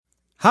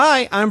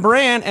Hi, I'm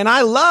Bran, and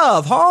I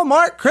love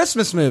Hallmark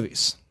Christmas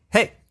movies.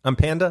 Hey, I'm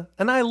Panda,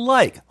 and I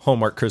like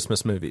Hallmark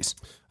Christmas movies.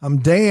 I'm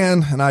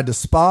Dan, and I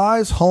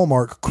despise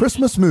Hallmark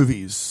Christmas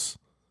movies.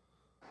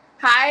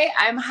 Hi,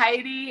 I'm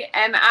Heidi,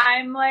 and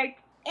I'm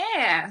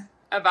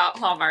about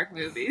Hallmark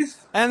movies.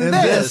 And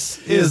this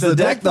is the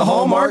Deck the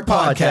Hallmark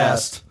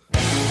podcast.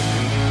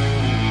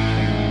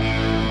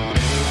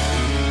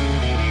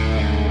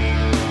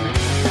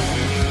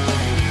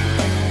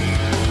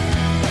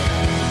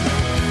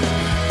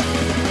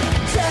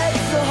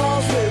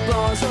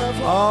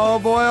 Oh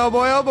boy, oh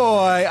boy, oh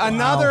boy.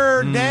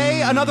 Another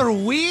day, another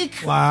week.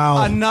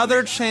 Wow.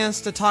 Another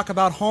chance to talk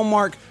about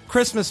Hallmark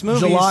Christmas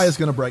movies. July is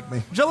going to break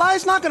me.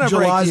 July's not going to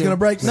break you. July's going to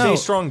break me. Stay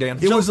strong, Dan.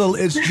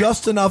 It's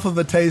just enough of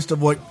a taste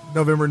of what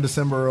November and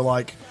December are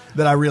like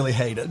that I really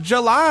hate it.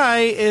 July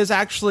is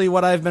actually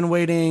what I've been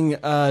waiting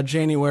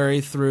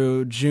January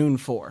through June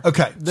for.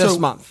 Okay. This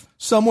month.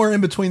 Somewhere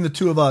in between the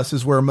two of us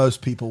is where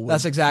most people would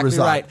That's exactly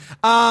reside.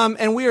 right.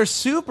 And we are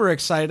super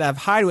excited to have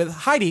Heidi with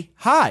Heidi.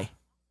 Hi.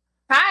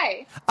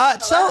 Hi.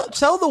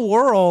 Tell the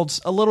world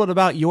a little bit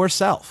about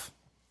yourself.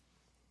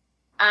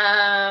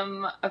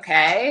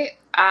 Okay.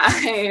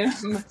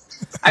 I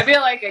feel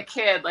like a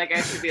kid. Like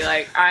I should be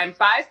like, I'm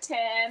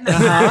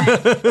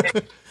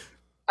 5'10".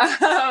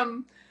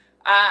 I'm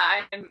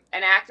an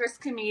actress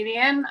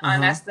comedian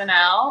on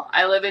SNL.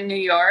 I live in New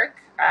York.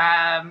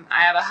 I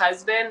have a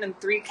husband and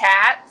 3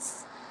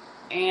 cats,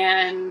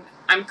 and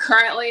I'm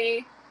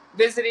currently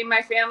visiting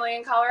my family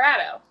in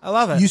Colorado. I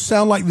love it. You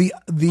sound like the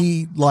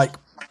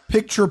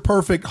picture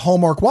perfect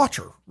Hallmark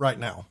watcher right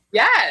now.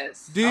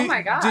 Yes. Oh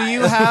my God.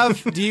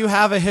 Do you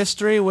have a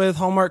history with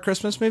Hallmark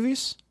Christmas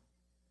movies?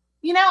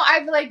 You know,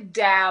 I've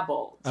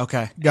dabbled.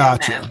 Okay.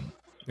 Gotcha.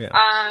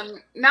 Yeah.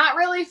 Not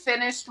really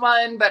finished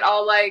one, but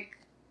I'll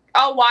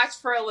watch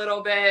for a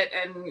little bit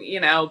and,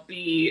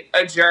 be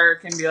a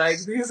jerk and be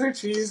like, these are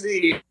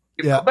cheesy.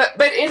 Yeah.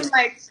 But in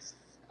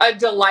a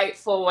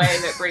delightful way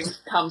that brings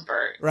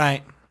comfort.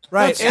 Right.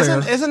 That's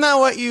fair. Isn't that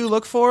what you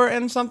look for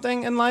in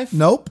something in life?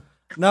 Nope.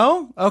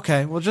 No?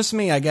 Okay. Well, just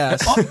me, I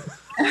guess.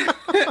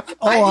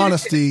 All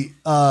honesty,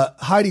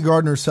 Heidi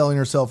Gardner is selling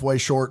herself way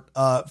short.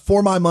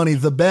 For my money,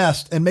 the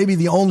best and maybe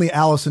the only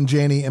Allison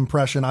Janney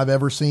impression I've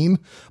ever seen,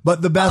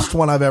 but the best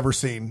one I've ever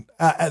seen.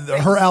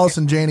 Her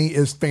Allison Janney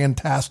is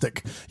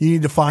fantastic. You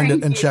need to find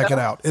it and check it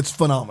out. It's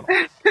phenomenal.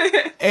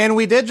 And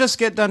we did just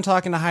get done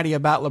talking to Heidi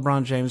about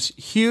LeBron James.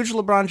 Huge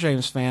LeBron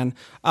James fan.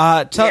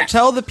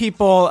 Tell the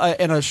people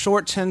in a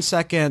short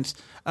 10-second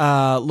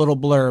little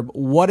blurb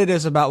what it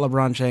is about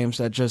LeBron James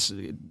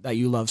that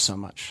you love so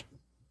much.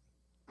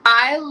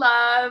 I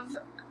love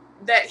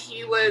that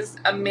he was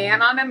a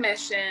man on a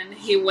mission.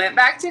 He went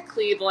back to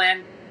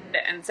Cleveland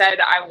and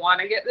said, I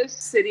want to get this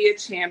city a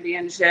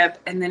championship.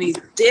 And then he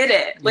did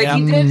it.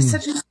 He did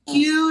such a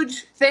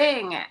huge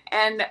thing.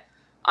 And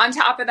on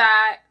top of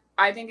that,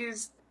 I think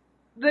he's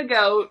the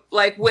GOAT,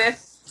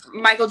 with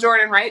Michael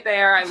Jordan right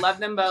there. I love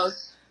them both.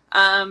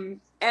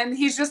 And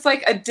he's just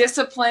a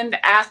disciplined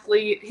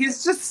athlete.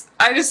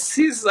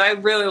 I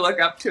really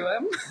look up to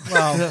him.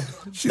 Wow.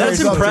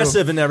 That's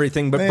impressive and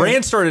everything, but Man.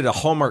 Bran started a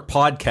Hallmark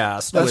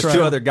podcast with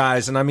 2 other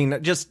guys, and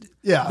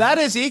That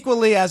is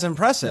equally as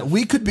impressive.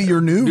 We could be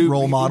your new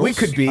role models. We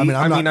could be.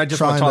 I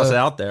just want to toss it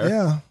out there.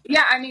 Yeah.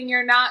 Yeah,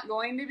 you're not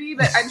going to be,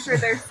 but I'm sure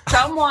there's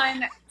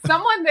someone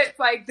that's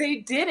they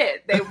did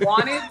it. They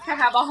wanted to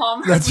have a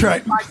Hallmark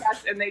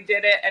podcast, and they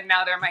did it, and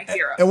now they're my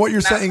hero. And what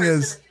you're saying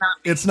is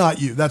it's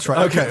not you. That's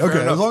right. Okay.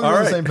 As long as we're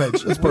on the same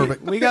page. It's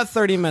perfect. We got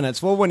 30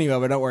 minutes. We'll win you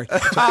over. Don't worry.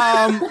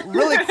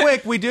 Really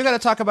quick, we do got to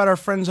talk about our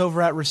friends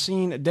over at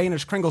Racine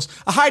Danish Kringles.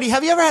 Heidi,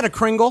 have you ever had a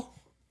Kringle?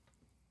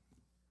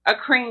 A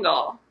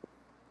Kringle.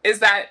 Is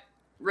that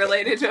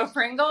related to a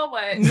Pringle?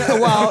 What? No,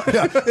 well,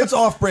 it's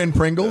off-brand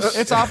Pringles.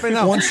 It's off-brand.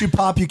 No. Once you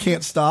pop, you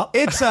can't stop.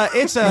 It's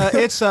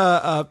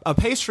a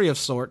pastry of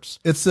sorts.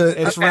 It's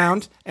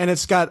round and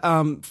it's got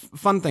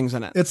fun things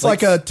in it. It's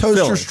like a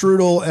toaster filling.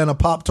 strudel and a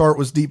Pop-Tart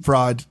was deep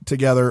fried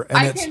together,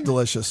 and it's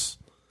delicious.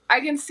 I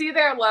can see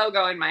their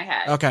logo in my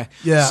head. Okay.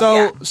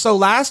 Yeah. So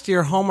last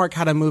year Hallmark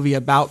had a movie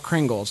about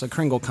Kringles, a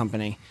Kringle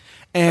company.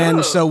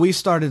 And so we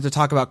started to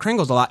talk about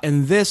Kringles a lot.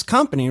 And this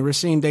company,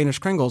 Racine Danish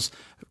Kringles,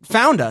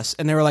 found us.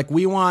 And they were like,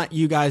 we want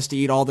you guys to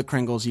eat all the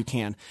Kringles you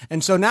can.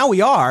 And so now we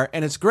are,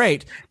 and it's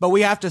great. But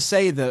we have to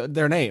say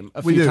their name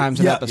a few times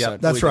an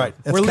episode. That's right.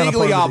 We're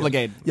legally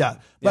obligated. Yeah.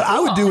 But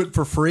I would do it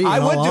for free. I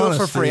would do it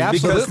for honesty, free,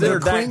 absolutely. Because they're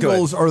the that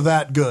Kringles good. are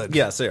that good.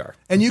 Yes, they are.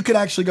 And you could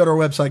actually go to our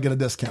website and get a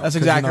discount. That's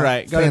exactly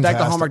right. Go to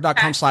fantastic.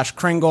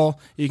 deckthehallmark.com/Kringle.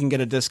 You can get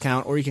a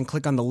discount, or you can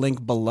click on the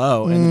link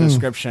below in the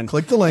description.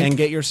 Click the link. And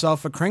get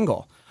yourself a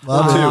Kringle.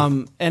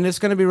 Love and it's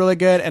going to be really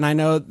good. And I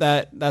know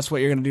that's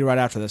what you're going to do right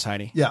after this,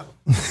 Heidi. Yeah.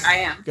 I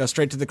am. Go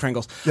straight to the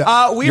Kringles.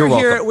 Yeah. We're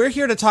here. We're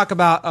here to talk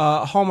about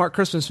Hallmark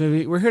Christmas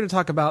movie. We're here to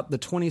talk about the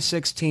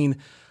 2016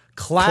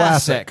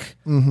 classic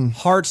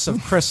Hearts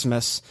of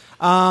Christmas.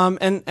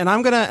 And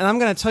I'm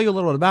gonna tell you a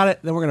little bit about it.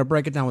 Then we're gonna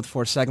break it down with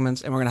 4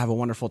 segments, and we're gonna have a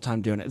wonderful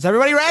time doing it. Is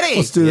everybody ready?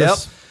 Let's do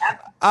this.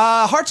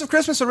 Hearts of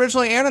Christmas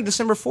originally aired on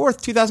December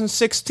 4th,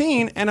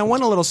 2016, and it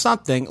went a little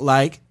something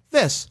like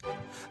this.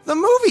 The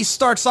movie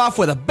starts off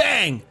with a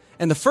bang.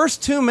 In the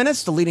first 2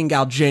 minutes, the leading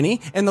gal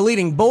Jenny and the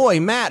leading boy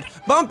Matt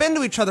bump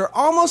into each other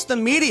almost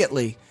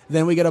immediately.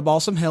 Then we get a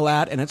Balsam Hill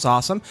ad, and it's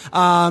awesome.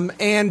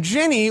 And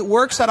Jenny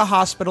works at a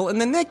hospital in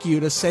the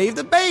NICU to save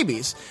the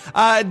babies.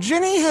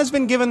 Jenny has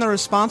been given the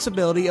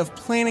responsibility of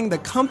planning the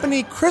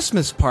company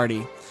Christmas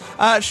party.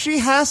 She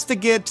has to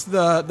get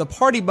the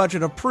party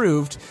budget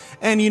approved,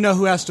 and you know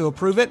who has to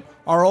approve it?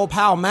 Our old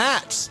pal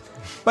Matt.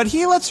 But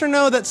he lets her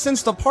know that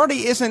since the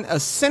party isn't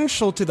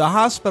essential to the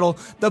hospital,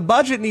 the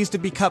budget needs to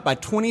be cut by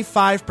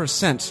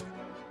 25%.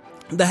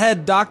 The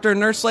head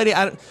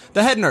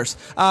nurse,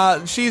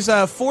 she's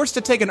forced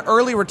to take an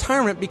early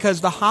retirement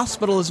because the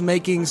hospital is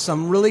making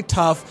some really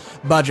tough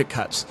budget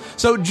cuts.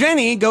 So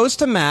Jenny goes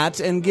to Matt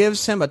and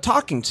gives him a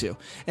talking to.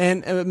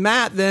 And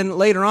Matt then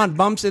later on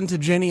bumps into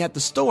Jenny at the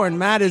store, and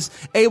Matt is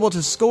able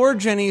to score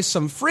Jenny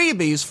some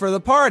freebies for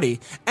the party.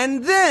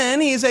 And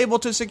then he's able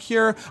to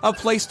secure a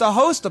place to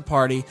host a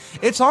party.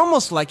 It's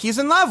almost like he's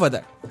in love with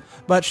her.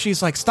 But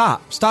she's like,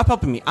 stop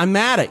helping me. I'm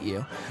mad at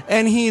you.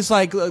 And he's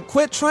like,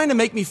 quit trying to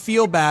make me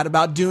feel bad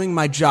about doing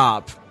my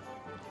job.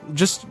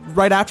 Just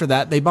right after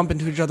that, they bump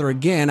into each other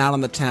again out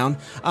on the town.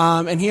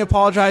 And he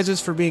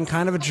apologizes for being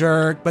kind of a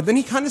jerk. But then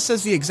he kind of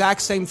says the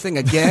exact same thing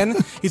again.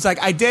 He's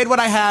like, I did what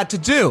I had to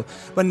do.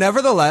 But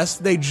nevertheless,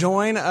 they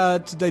join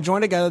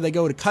together. They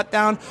go to cut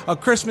down a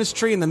Christmas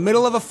tree in the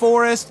middle of a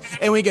forest.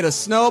 And we get a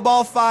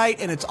snowball fight.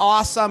 And it's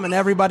awesome. And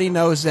everybody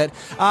knows it.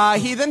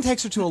 He then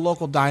takes her to a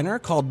local diner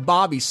called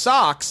Bobby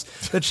Socks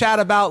to chat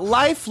about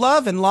life,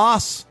 love, and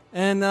loss.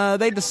 And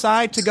they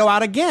decide to go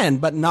out again,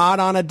 but not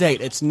on a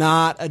date. It's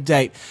not a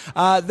date.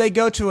 They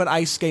go to an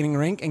ice skating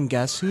rink, and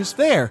guess who's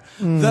there?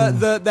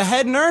 The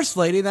head nurse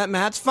lady that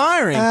Matt's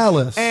firing.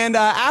 Alice. And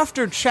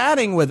after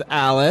chatting with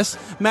Alice,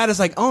 Matt is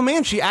like, oh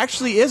man, she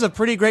actually is a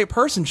pretty great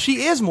person.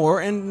 She is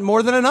more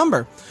than a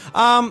number.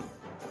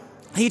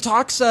 He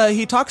talks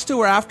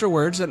to her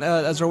afterwards, and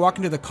as they're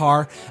walking to the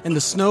car, and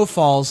the snow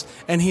falls,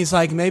 and he's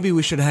like, maybe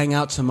we should hang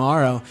out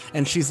tomorrow.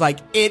 And she's like,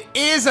 it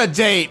is a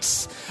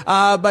date!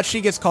 But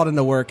she gets called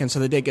into work, and so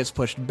the date gets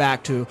pushed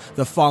back to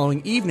the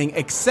following evening,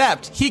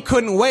 except he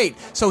couldn't wait.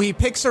 So he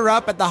picks her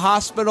up at the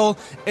hospital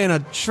in a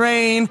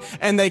train,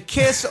 and they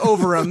kiss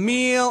over a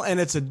meal, and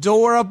it's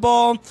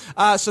adorable.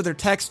 So they're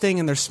texting,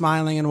 and they're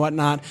smiling and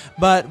whatnot.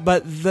 But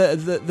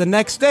the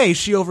next day,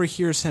 she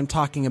overhears him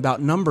talking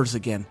about numbers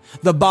again.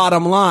 The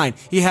bottom line.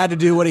 He had to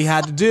do what he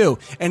had to do.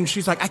 And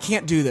she's like, I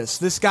can't do this.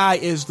 This guy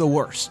is the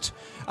worst.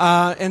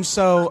 And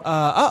so,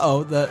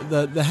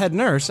 the head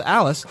nurse,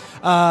 Alice,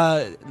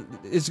 that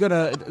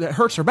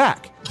hurts her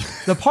back.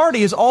 The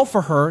party is all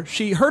for her.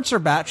 She hurts her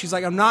back. She's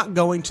like, I'm not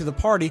going to the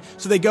party.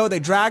 So they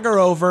drag her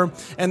over,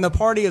 and the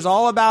party is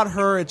all about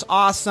her. It's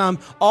awesome.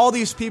 All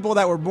these people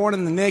that were born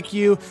in the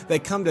NICU, they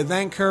come to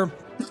thank her.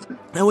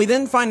 And we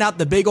then find out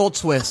the big old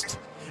twist.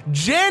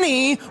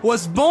 Jenny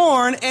was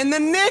born in the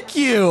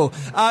NICU.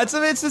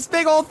 It's this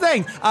big old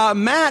thing.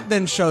 Matt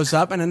then shows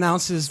up and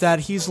announces that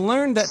he's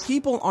learned that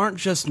people aren't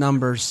just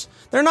numbers.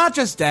 They're not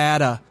just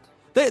data.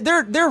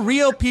 They're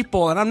real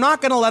people, and I'm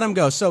not going to let them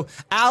go. So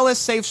Alice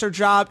saves her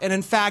job, and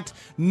in fact,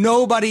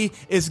 nobody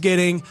is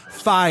getting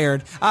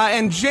fired.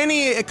 And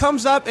Jenny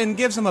comes up and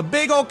gives him a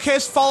big old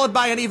kiss, followed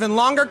by an even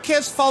longer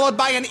kiss, followed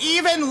by an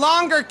even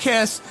longer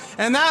kiss.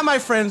 And that, my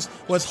friends,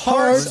 was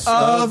Hearts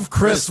of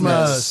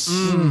Christmas.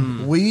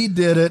 We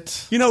did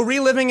it. You know,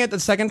 reliving it the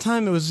second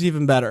time, it was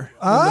even better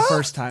than the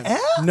first time.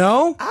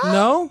 No?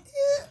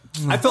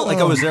 I felt like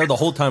I was there the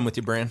whole time with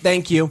you, Bran.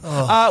 Thank you.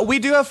 We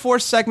do have 4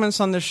 segments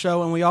on this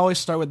show, and we always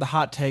start with the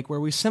hot take, where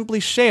we simply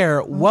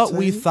share what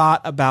we thought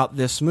about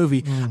this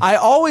movie. I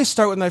always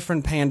start with my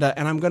friend Panda,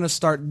 and I'm going to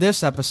start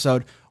this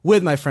episode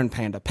with my friend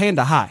Panda.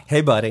 Panda, hi. Hey,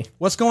 buddy.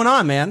 What's going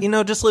on, man? You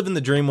know, just living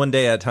the dream one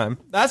day at a time.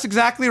 That's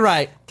exactly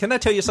right. Can I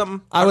tell you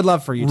something? I would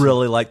love for you to.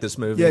 Really like this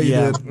movie. Yeah,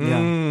 you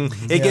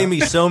did. It gave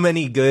me so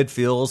many good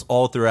feels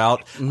all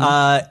throughout.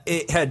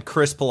 It had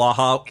Chris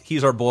Palaha.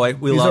 He's our boy.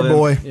 We love him. He's our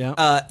boy.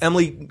 Yeah.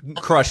 Emily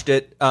crushed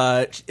it.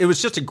 It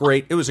was just a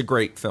great film. It was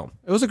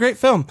a great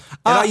film.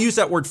 And I use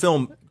that word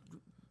film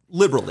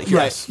liberally.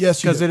 Yes, you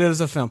because did. it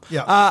is a film.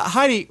 Yeah.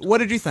 Heidi, what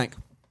did you think?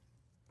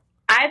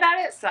 I thought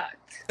it sucked.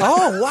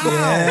 Oh,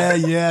 wow.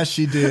 Yeah,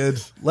 she did.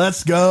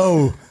 Let's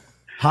go.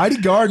 Heidi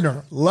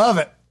Gardner. Love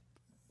it.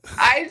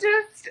 I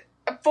just,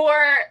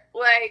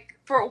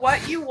 for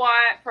what you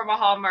want from a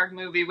Hallmark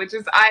movie, which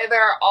is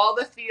either all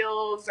the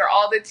feels or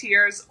all the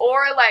tears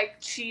or like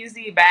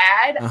cheesy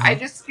bad, I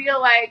just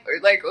feel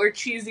or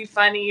cheesy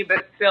funny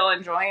but still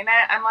enjoying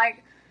it. I'm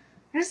like,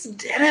 I just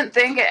didn't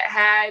think it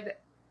had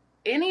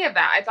any of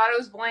that. I thought it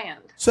was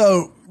bland.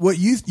 So what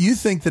you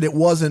think that it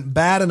wasn't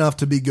bad enough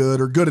to be good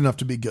or good enough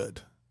to be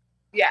good?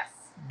 Yes.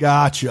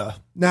 Gotcha.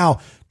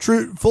 Now,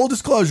 full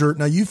disclosure.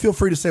 Now, you feel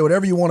free to say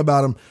whatever you want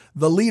about him.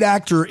 The lead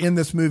actor in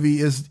this movie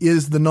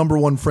is the number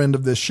one friend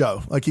of this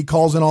show. Like, he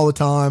calls in all the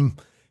time.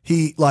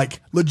 He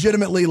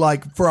legitimately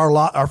for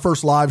our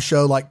first live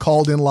show,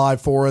 called in live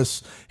for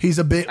us. He's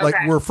a bit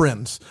we're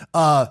friends.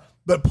 But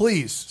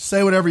please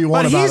say whatever you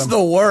want about him. But he's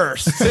the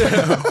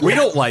worst. We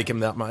don't like him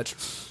that much.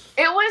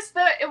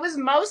 It was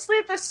mostly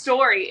the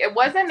story. It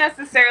wasn't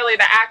necessarily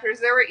the actors.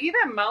 There were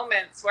even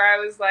moments where I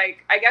was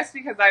like, I guess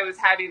because I was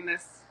having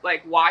this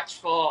like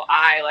watchful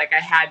eye, like I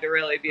had to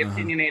really be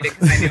opinionated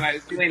because I knew I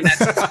was doing this.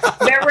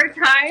 There were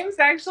times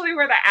actually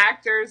where the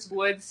actors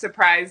would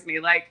surprise me.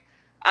 Like,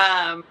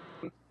 I'm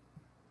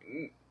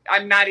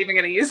not even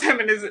going to use him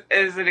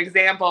as an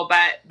example,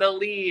 but the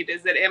lead,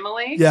 is it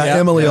Emily? Yeah,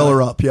 Emily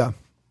Ullerup, yeah.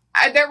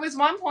 There was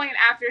one point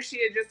after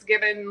she had just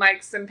given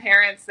like some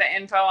parents the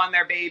info on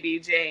their baby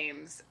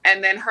James,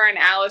 and then her and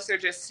Alice are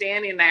just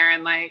standing there,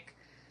 and like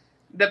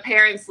the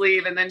parents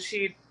leave, and then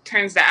she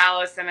turns to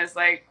Alice and is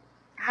like,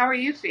 "How are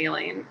you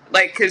feeling?"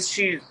 Like, because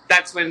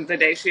that's when the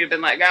day she had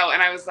been let go,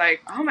 and I was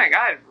like, "Oh my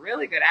god,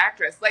 really good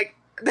actress!" Like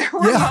there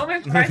were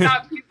moments where I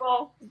thought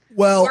people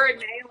were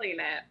nailing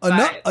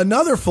it.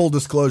 Another full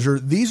disclosure: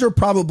 these are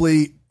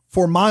probably,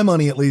 for my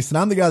money at least, and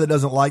I'm the guy that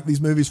doesn't like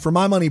these movies, for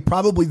my money,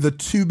 probably the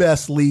two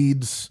best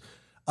leads.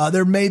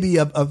 There may be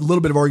a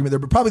little bit of argument there,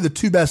 but probably the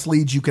two best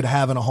leads you could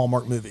have in a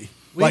Hallmark movie.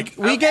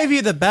 We gave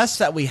you the best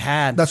that we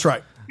had. That's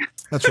right.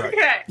 That's right.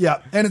 Okay.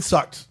 Yeah, and it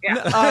sucked.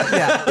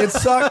 Yeah. It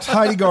sucked.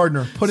 Heidi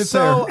Gardner, put it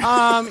there.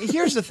 So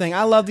here's the thing.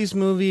 I love these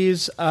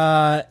movies,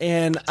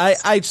 and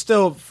I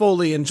still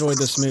fully enjoy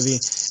this movie.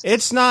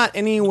 It's not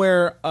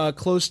anywhere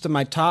close to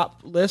my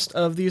top list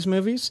of these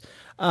movies.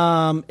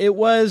 It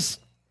was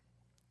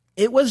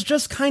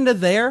just kind of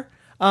there,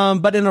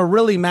 but in a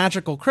really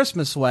magical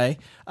Christmas way.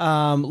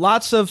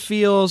 Lots of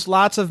feels,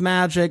 lots of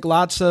magic,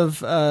 lots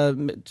of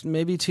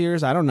maybe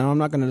tears. I don't know. I'm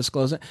not going to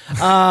disclose it.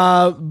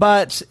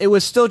 But it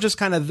was still just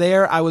kind of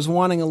there. I was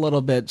wanting a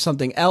little bit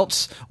something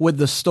else with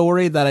the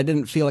story that I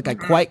didn't feel like I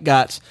quite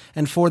got.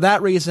 And for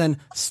that reason,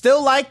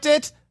 still liked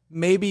it,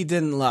 maybe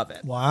didn't love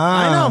it.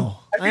 Wow.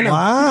 I know.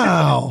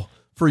 Wow.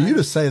 For you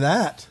to say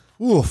that.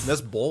 Oof. That's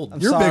bold.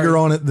 You're sorry. bigger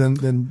on it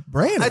than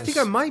Brandon. I think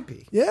I might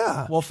be.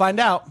 Yeah. We'll find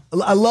out.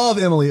 I love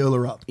Emily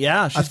Ullerup.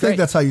 Yeah, she's I think great.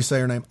 that's how you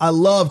say her name. I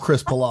love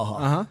Chris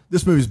Palaha.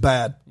 This movie's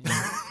bad.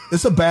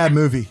 It's a bad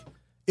movie.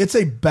 It's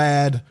a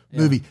bad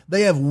movie.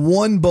 They have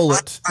one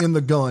bullet in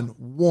the gun,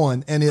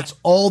 one, and it's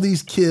all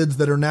these kids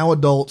that are now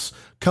adults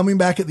coming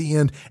back at the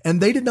end, and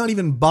they did not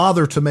even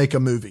bother to make a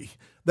movie.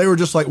 They were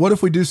just like, what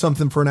if we do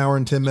something for an hour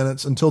and 10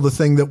 minutes until the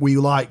thing that we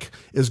like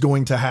is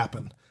going to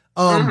happen?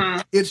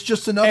 It's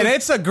just another, And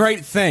it's a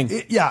great thing.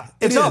 it's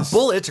It's not a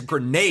bullet, it's a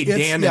grenade,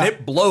 Dan, and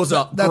it blows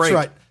up. That's great.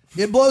 right.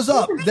 It blows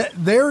up.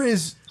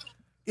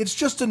 It's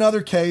just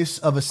another case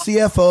of a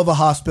CFO of a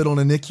hospital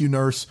and a NICU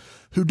nurse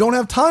who don't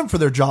have time for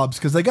their jobs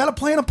because they got to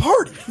plan a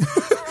party.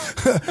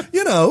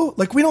 You know,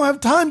 like we don't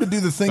have time to do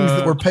the things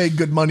that we're paid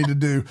good money to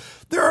do.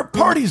 There are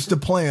parties to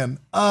plan.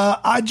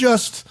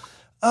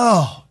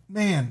 Oh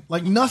man,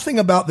 like nothing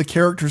about the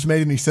characters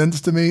made any sense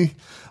to me.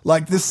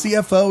 Like this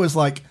CFO is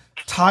like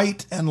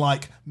tight and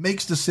like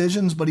makes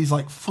decisions, but he's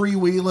like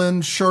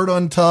freewheeling, shirt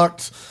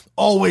untucked,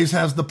 always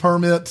has the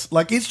permit.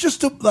 Like it's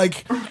just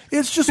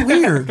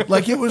weird.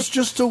 Like it was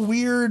just a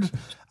weird,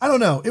 I don't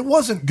know. It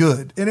wasn't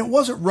good, and it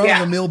wasn't run of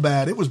the mill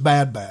bad. It was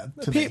bad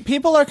to me.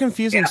 People are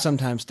confusing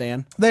sometimes,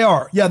 Dan. They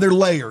are. Yeah, they're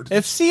layered.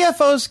 If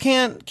CFOs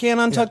can't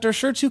untuck their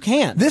shirts, who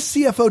can? This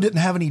CFO didn't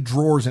have any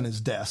drawers in his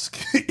desk.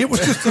 It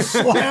was just a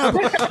slab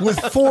with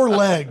 4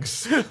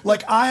 legs.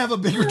 Like I have a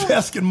bigger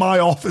desk in my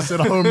office at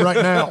home right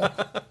now,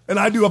 and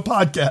I do a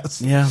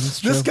podcast. Yeah,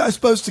 that's true. This guy's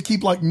supposed to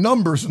keep like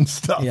numbers and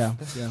stuff. Yeah.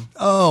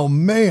 Oh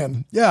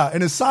man. Yeah,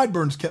 and his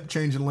sideburns kept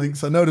changing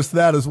lengths. I noticed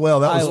that as well.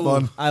 That was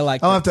fun. I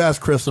liked I'll it. have to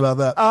ask Chris about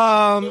that.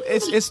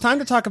 It's time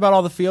to talk about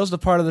all the feels, the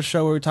part of the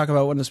show where we talk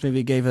about when this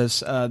movie gave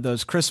us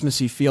those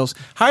Christmassy feels.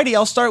 Heidi,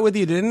 I'll start with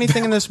you. Did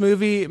anything in this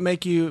movie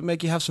make you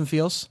have some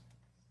feels?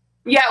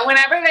 Yeah,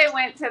 whenever they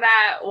went to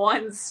that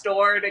one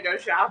store to go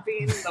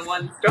shopping, the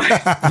one store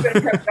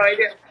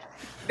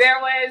there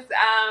was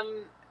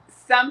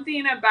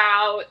something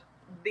about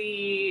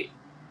the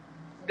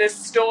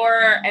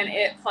store and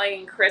it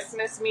playing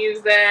Christmas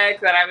music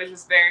that I was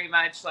just very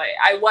much like,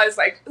 I was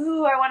like,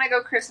 ooh, I want to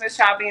go Christmas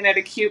shopping at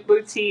a cute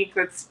boutique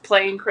that's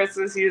playing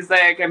Christmas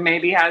music and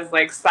maybe has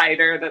like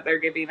cider that they're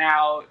giving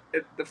out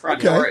at the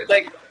front door.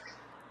 Like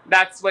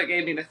that's what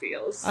gave me the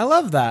feels. I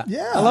love that.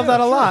 Yeah, I love that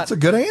a lot. That's a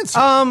good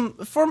answer.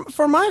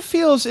 For my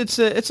feels, it's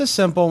a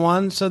simple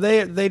one. So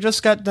they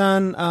just got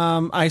done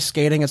ice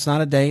skating. It's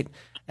not a date,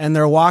 and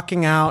they're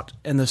walking out,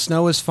 and the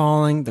snow is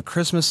falling. The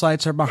Christmas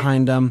lights are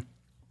behind them.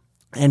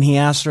 And he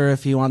asked her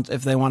if they want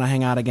to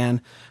hang out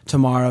again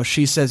tomorrow.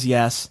 She says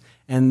yes,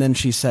 and then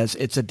she says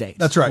it's a date.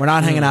 That's right. We're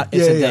not hanging out.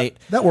 It's a date.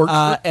 That works.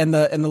 And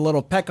the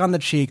little peck on the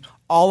cheek,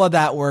 all of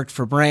that worked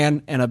for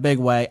Bran in a big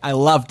way. I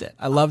loved it.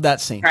 I love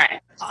that scene.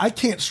 Right. I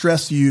can't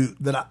stress to you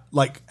that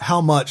like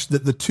how much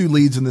that the two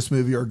leads in this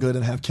movie are good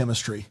and have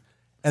chemistry.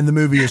 and the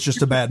movie is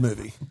just a bad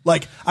movie.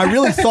 Like, I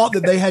really thought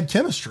that they had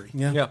chemistry.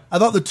 Yeah. I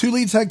thought the two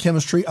leads had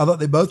chemistry. I thought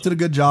they both did a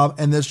good job,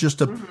 and there's just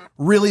a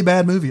really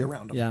bad movie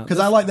around them. Yeah. Because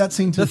I like that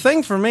scene too. The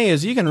thing for me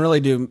is you can really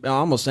do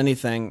almost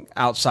anything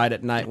outside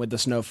at night with the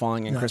snow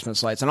falling and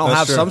Christmas lights, and I'll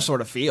have true. some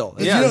sort of feel.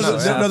 You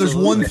know, there's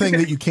one thing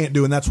that you can't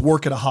do, and that's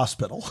work at a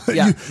hospital.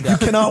 You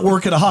cannot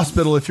work at a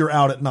hospital if you're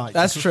out at night.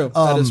 That's true.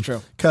 That is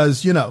true.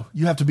 Because, you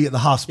have to be at the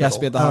hospital. You have to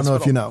be at the I don't know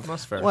hospital. if you know.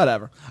 That's fair.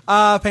 Whatever.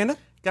 Panda?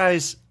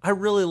 Guys, I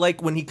really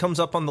like when he comes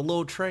up on the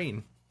little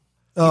train.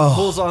 He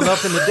pulls on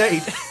up in the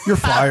date. You're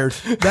fired.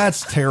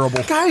 That's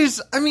terrible. Guys,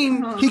 I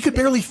mean, He could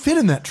barely fit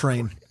in that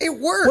train. it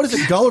works. What is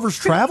it, Gulliver's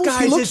Travels?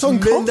 Guys, He looks it's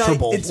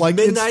uncomfortable. Midnight.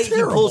 It's midnight. He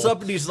terrible. pulls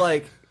up and he's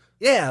like,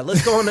 yeah,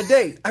 let's go on a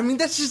date. I mean,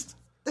 that's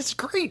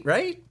great,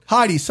 right?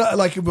 Heidi,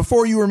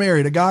 before you were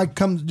married, a guy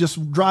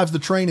just drives the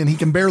train and he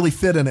can barely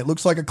fit in it.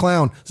 Looks like a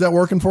clown. Is that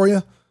working for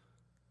you?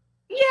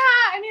 Yeah,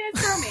 I mean,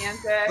 it's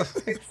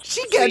romantic.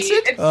 She gets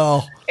it.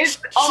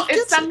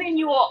 It's something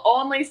you will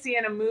only see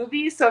in a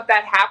movie. So if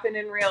that happened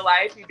in real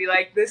life, you'd be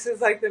like, "This is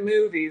like the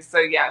movies." So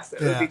yes,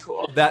 it would be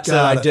cool. That said,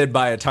 Got I it. did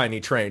buy a tiny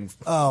train.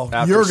 Oh,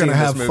 after you're seeing going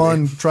to this have movie.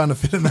 fun trying to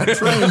fit in that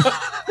train.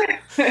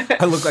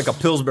 I look like a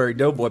Pillsbury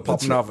Doughboy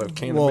popping off a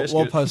can of We'll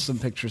biscuit. post some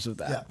pictures of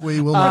that. Yeah,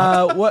 we will.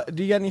 What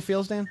do you got any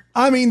feels, Dan?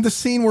 I mean, the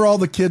scene where all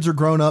the kids are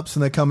grown ups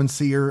and they come and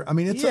see her. I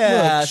mean, it's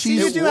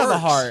you do have a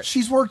heart.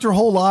 She's worked her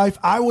whole life.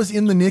 I was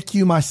in the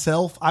NICU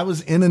myself. I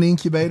was in an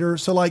incubator.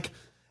 So,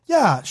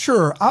 yeah,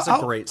 sure. It's a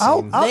great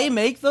scene. They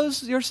make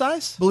those your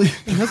size? Believe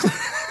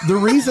the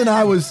reason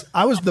I was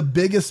the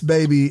biggest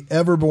baby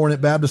ever born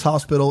at Baptist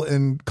Hospital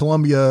in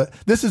Columbia.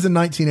 This is in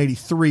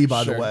 1983,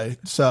 by the way.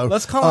 So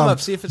Let's call him up,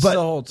 see if it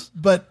still holds.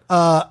 But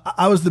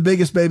I was the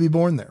biggest baby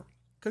born there.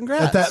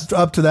 Congrats.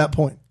 Up to that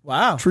point.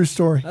 Wow. True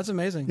story. That's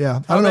amazing. Yeah.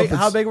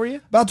 How big were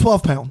you? About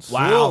 12 pounds.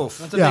 Wow. Oof.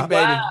 That's a Yeah. big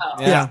baby. Wow.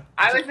 Yeah.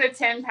 I was a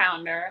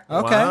 10-pounder.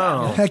 Okay.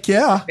 Wow. Heck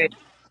yeah.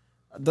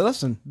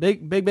 Listen,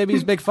 big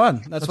baby's big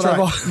fun. That's what right.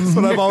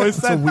 I've always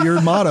It's a said.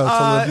 weird motto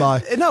to live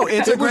by. No,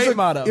 it's a great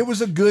motto. It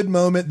was a good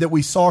moment that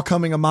we saw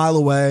coming a mile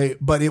away,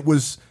 but it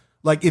was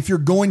like, if you're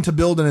going to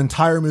build an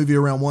entire movie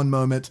around one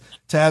moment,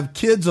 to have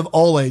kids of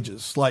all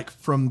ages, like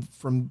from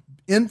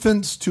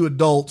infants to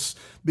adults,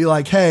 be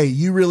like, hey,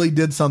 you really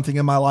did something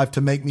in my life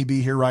to make me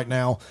be here right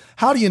now.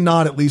 How do you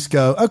not at least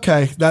go,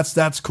 okay,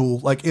 that's cool.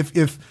 Like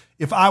if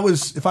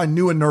I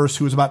knew a nurse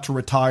who was about to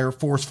retire,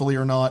 forcefully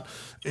or not,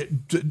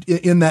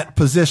 in that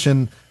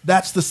position,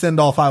 that's the send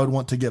off I would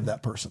want to give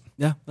that person.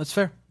 Yeah, that's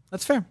fair.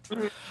 That's fair.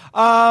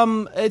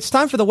 It's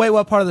time for the Wait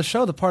What part of the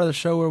show, the part of the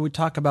show where we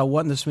talk about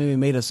what in this movie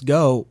made us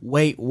go,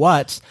 wait,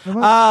 what?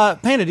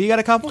 Panda, do you got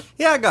a couple?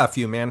 Yeah, I got a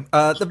few, man.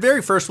 The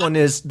very first one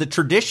is the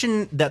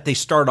tradition that they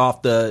start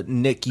off the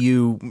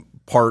NICU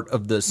part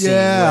of the scene.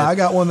 Yeah, with. I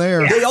got one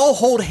there. They all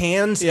hold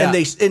hands, Yeah.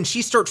 and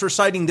she starts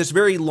reciting this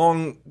very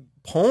long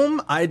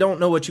poem. I don't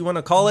know what you want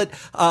to call it,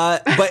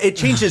 but it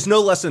changes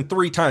no less than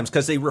 3 times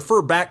because they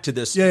refer back to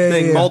this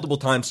thing multiple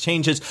times.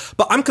 Changes,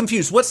 but I'm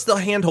confused. What's the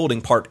hand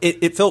holding part?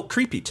 It felt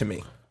creepy to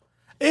me.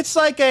 It's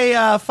like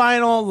a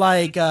final,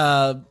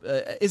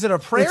 is it a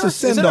prayer? It's a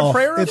Is it a send-off.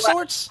 prayer of It's-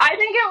 sorts? I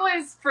think it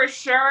was for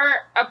sure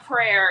a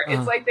prayer.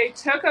 It's like they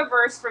took a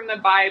verse from the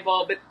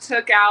Bible, but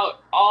took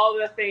out all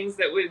the things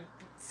that would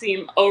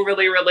seem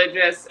overly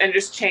religious and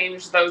just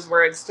changed those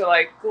words to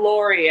like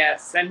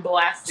glorious and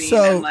blessing.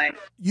 So and like,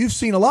 you've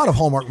seen a lot of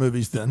Hallmark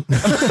movies, then,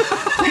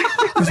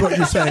 is what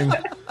you're saying.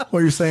 What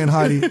you're saying,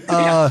 Heidi?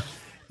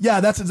 Yeah,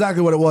 that's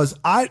exactly what it was.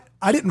 I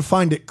didn't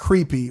find it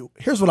creepy.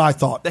 Here's what I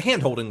thought. The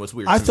hand holding was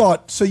weird. I to me.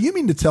 thought, so you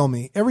mean to tell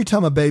me every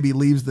time a baby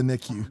leaves the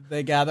NICU,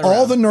 They gather all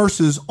around. the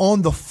nurses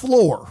on the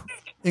floor,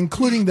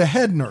 including the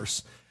head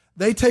nurse,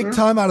 they take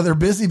time out of their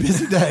busy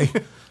day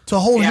to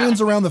hold hands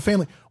around the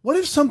family. What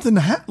if something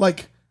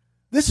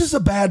this is a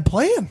bad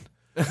plan?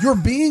 You're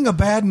being a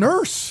bad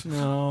nurse.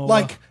 No.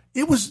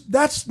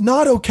 That's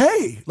not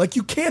okay. Like,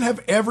 you can't have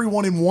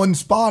everyone in one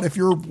spot if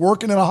you're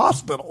working in a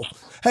hospital.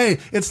 Hey,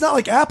 it's not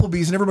like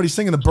Applebee's and everybody's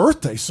singing the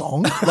birthday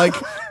song. Like,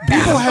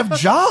 people have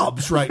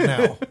jobs right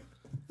now.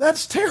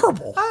 That's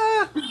terrible.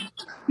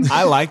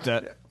 I liked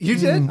it. You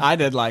did? I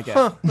did like it.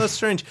 Huh, that's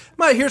strange.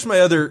 Here's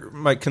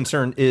my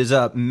concern is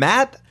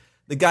Matt,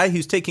 the guy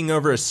who's taking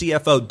over as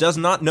CFO, does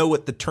not know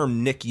what the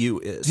term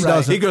NICU is. He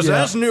doesn't. He goes, Yeah.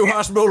 that's new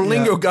hospital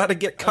lingo. Got to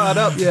get caught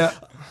up. Yeah.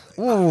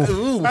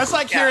 That's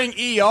like hearing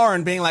ER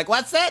and being like,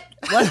 what's that?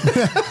 What?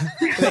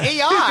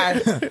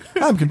 The ER.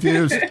 I'm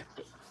confused.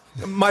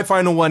 My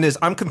final one is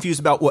I'm confused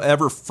about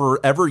whatever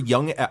Forever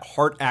Young at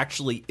Heart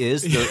actually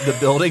is, the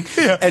building.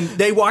 And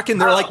they walk in,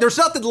 they're like, there's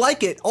nothing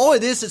like it. All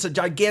it is a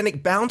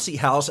gigantic bouncy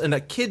house and a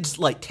kid's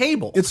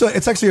table. It's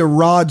actually a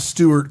Rod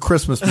Stewart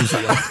Christmas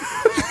museum.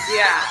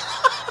 yeah.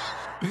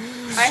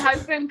 My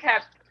husband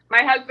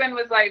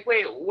was like,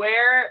 wait,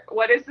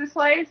 what is this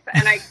place?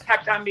 And I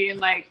kept on being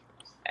like,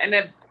 an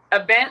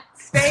event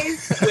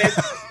space with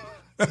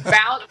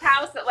bounce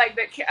house that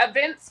the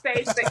event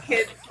space that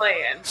kids play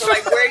in. So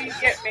where you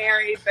get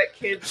married but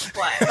kids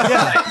play.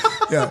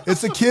 Yeah,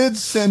 it's a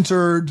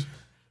kids-centered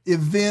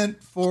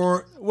event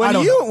for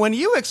when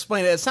you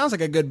explain it, it sounds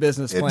like a good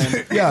business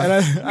plan. Yeah. And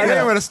I think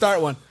I'm going to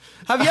start one.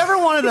 Have you ever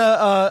wanted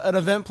an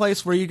event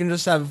place where you can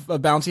just have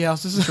bouncy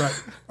houses? That's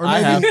right.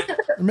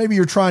 Or maybe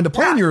you're trying to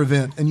plan your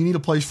event and you need a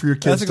place for your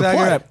kids That's exactly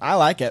to play. right. I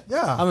like it.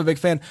 Yeah. I'm a big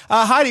fan.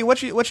 Heidi,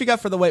 what you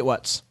got for the Wait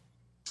What's?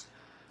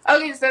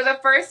 Okay, so the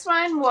first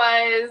one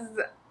was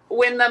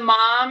when the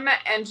mom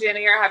and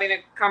Jenny are having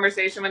a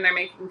conversation when they're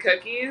making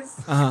cookies.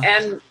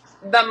 And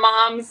the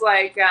mom's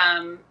like,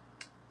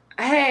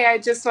 hey, I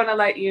just want to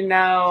let you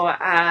know,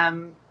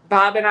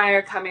 Bob and I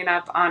are coming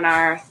up on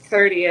our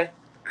 30th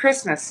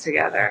Christmas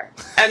together.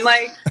 And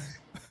like,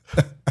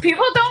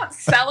 people don't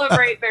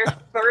celebrate their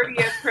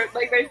 30th,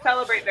 like they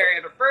celebrate their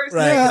anniversary.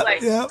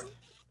 Right.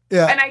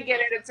 Yeah. And I get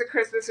it, it's a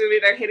Christmas movie,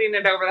 they're hitting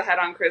it over the head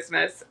on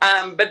Christmas.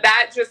 But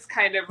that just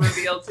kind of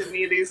revealed to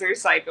me these are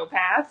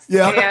psychopaths.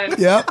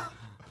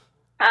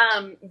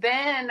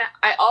 Then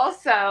I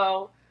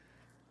also,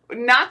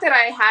 not that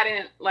I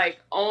hadn't like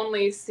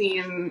only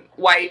seen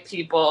white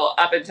people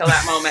up until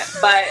that moment,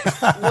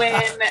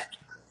 but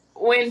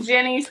when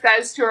Jenny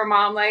says to her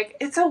mom, like,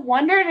 it's a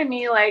wonder to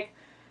me, like,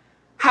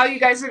 how you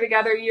guys are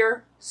together.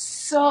 You're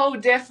so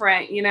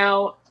different, you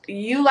know.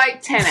 You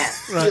like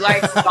tennis. You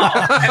like golf.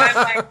 And I'm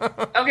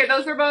like, okay,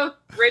 those are both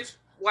rich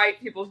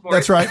white people's sports.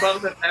 That's right.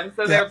 Both of them.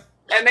 So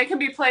they can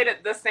be played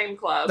at the same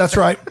club. That's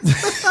right.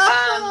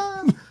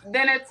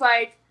 Then it's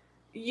like,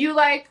 you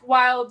like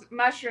wild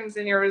mushrooms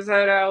in your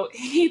risotto.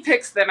 He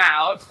picks them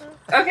out.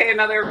 Okay,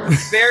 another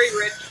very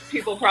rich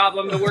people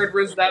problem, the word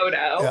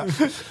risotto.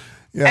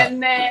 Yeah.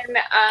 And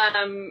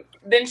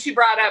then she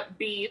brought up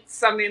beets,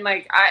 something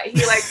like,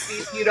 he likes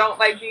beets, you don't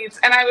like beets.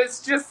 And I was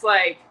just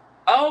like,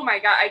 oh my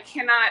God, I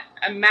cannot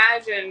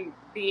imagine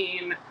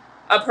being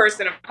a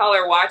person of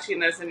color watching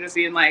this and just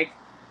being like,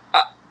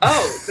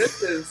 oh,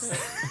 this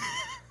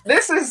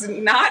is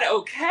not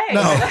okay.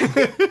 No,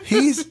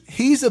 he's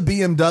a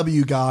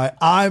BMW guy.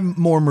 I'm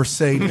more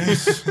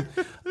Mercedes.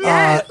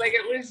 Yes, like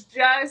it was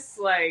just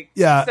like,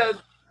 so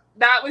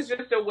that was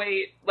just a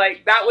wait.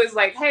 Like that was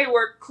like, hey,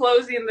 we're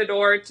closing the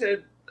door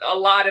to a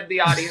lot of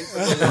the audience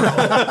of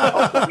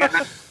the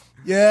world.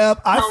 Yeah,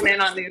 hone in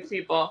on these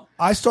people.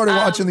 I started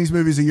watching these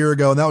movies a year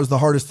ago, and that was the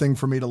hardest thing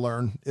for me to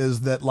learn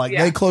is that like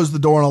they close the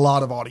door on a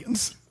lot of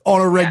audience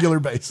on a regular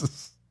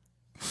basis.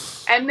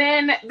 And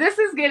then this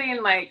is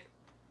getting like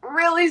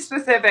really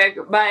specific,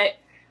 but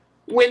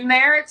when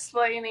they're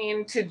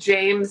explaining to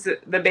James,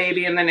 the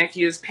baby, and the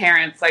NICU's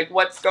parents, like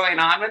what's going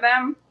on with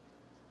them,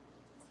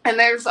 and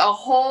there's a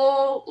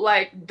whole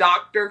like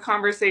doctor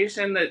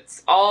conversation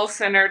that's all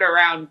centered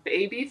around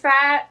baby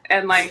fat,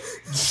 and like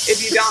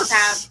if you don't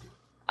have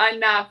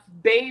enough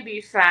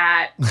baby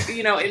fat,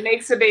 you know, it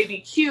makes a baby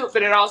cute,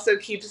 but it also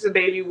keeps the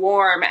baby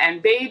warm.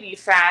 And baby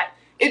fat,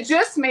 it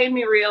just made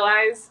me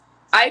realize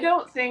I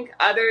don't think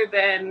other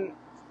than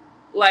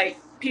like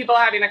people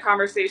having a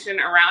conversation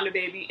around a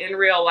baby in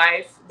real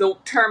life, the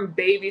term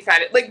baby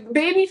fat, like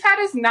baby fat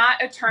is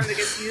not a term that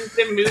gets used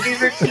in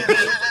movies or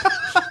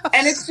TV.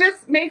 And it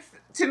just makes,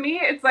 to me,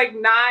 it's like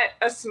not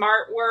a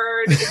smart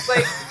word. It's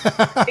like,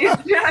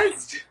 it's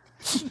just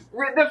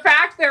the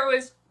fact there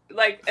was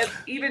like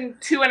even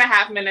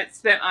 2.5 minutes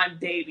spent on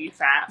baby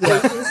fat.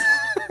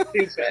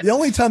 Stupid. The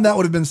only time that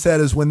would have been said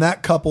is when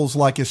that couple's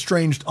like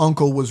estranged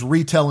uncle was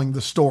retelling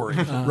the story,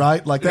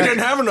 right? Like that. They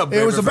didn't have enough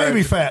baby It was a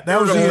baby fat. That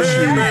was the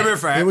issue. Baby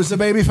fat. It was the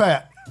baby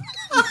fat.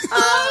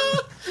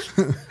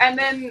 And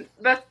then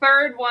the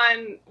third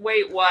one,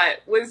 wait,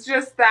 what? Was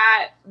just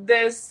that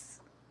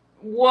this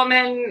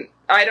woman,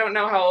 I don't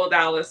know how old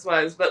Alice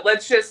was, but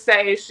let's just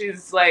say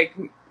she's like,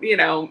 you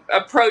know,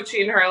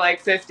 approaching her like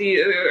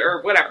 50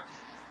 or whatever.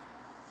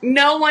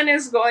 No one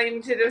is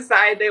going to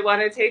decide they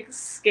want to take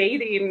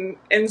skating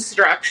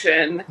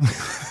instruction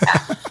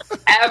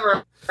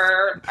ever,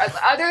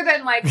 other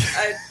than like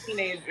a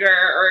teenager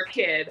or a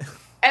kid.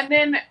 And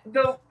then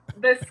the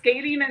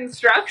skating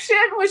instruction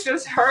was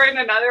just her and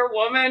another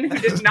woman who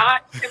did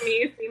not, to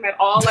me, seem at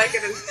all like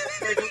an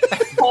instructor,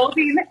 just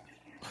holding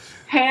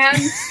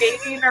hands,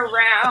 skating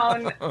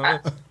around.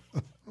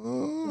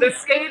 The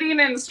skating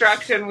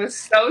instruction was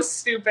so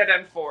stupid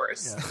and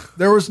forced. Yeah.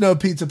 There was no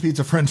pizza,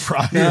 French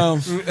fry. No,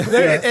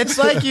 it's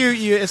like you.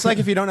 It's like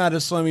if you don't know how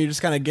to swim, you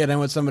just kind of get in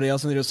with somebody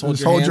else and they just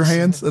hold your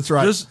hands. That's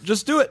right.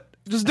 Just do it.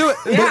 Just do it.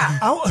 Yeah.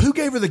 Who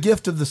gave her the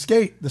gift of the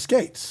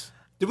skates?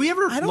 Did we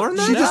ever learn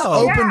that? She just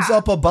opens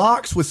up a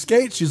box with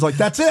skates. She's like,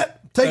 "That's it.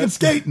 Taking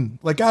skating."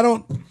 Like I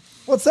don't.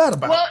 What's that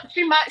about? Well,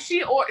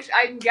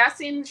 I'm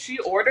guessing she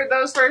ordered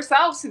those for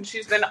herself since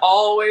she's been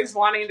always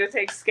wanting to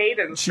take skate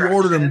instruction. She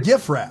ordered them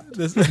gift wrapped.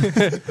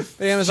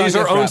 She's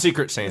her own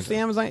secret Santa. The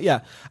Amazon,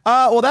 yeah.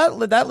 Well,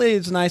 that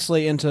leads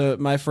nicely into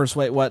my first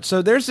wait what.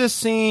 So there's this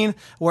scene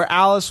where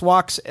Alice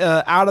walks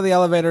out of the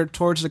elevator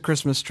towards the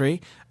Christmas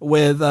tree,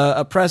 with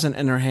a present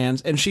in her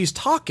hands, and she's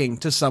talking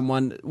to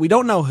someone. We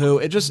don't know who.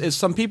 It just is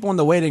some people in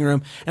the waiting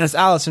room, and it's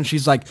Alice, and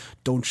she's like,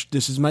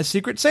 this is my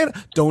secret Santa.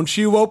 Don't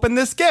you open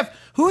this gift.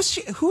 Who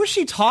is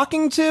she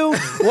talking to?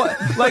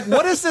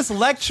 What is this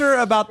lecture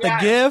about the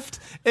gift?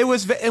 It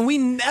was, and we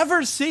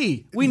never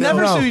see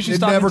who she's talking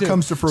to. It never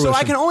comes to fruition. So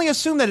I can only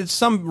assume that it's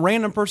some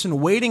random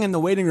person waiting in the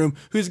waiting room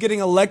who's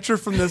getting a lecture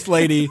from this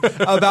lady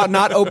about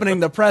not opening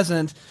the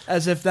present,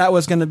 as if that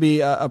was going to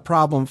be a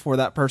problem for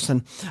that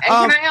person. And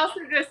can I also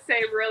just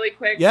say really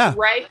quick,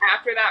 right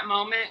after that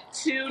moment,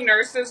 2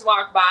 nurses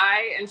walk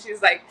by, and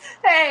she's like,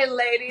 "Hey,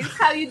 ladies,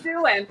 how you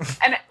doing?"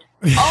 And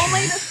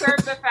only to serve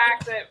the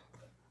fact that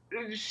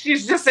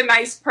she's just a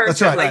nice person.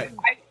 That's right.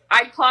 Like,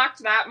 I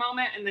clocked that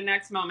moment, and the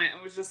next moment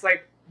it was just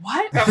like,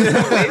 what? That was a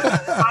waste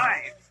of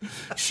time.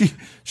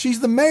 She's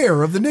the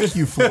mayor of the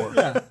NICU floor.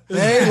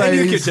 Hey,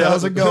 ladies,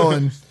 how's it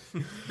going?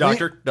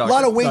 Doctor. A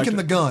lot of winking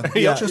the gun.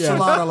 Just a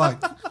lot of like.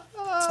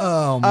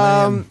 Oh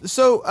man.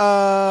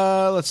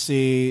 Let's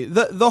see.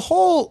 The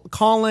whole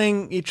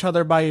calling each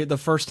other by the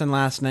first and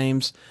last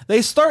names.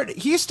 He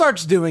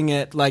starts doing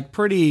it like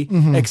pretty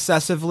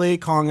excessively,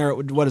 calling her,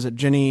 what is it,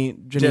 Jenny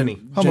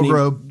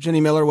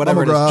Miller,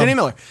 whatever it is, Jenny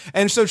Miller.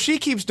 And so she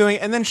keeps doing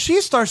it, and then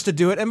she starts to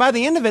do it, and by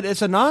the end of it,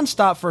 it's a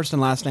nonstop first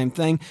and last name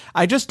thing.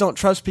 I just don't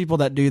trust people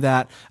that do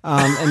that,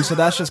 and so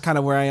that's just kind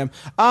of where I am.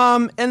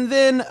 And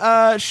then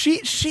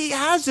she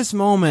has this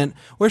moment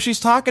where she's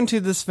talking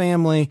to this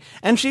family,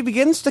 and she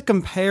begins to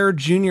compare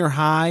junior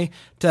high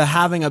to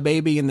having a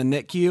baby in the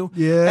NICU.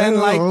 Yeah. And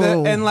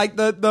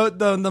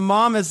the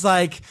mom is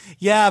like,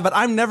 yeah, but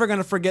I'm never going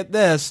to forget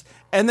this.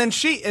 And then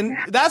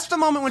that's the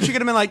moment when she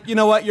could have been like, you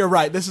know what, you're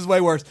right, this is way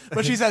worse.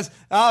 But she says,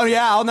 oh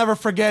yeah, I'll never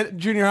forget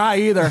junior high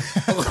either.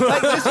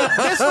 Like,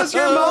 this was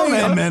your moment.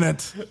 Wait a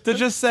minute. To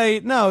just say,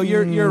 no,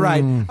 you're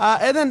right.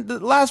 And then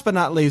last but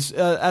not least,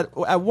 at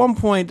one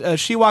point,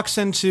 she walks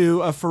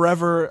into a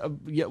Forever,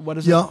 what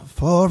is it?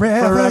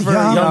 Forever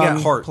Young at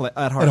Heart.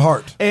 At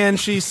Heart. And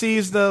she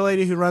sees the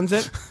lady who runs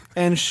it,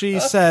 and she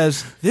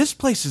says, this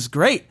place is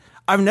great.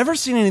 I've never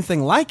seen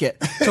anything like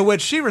it. To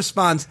which she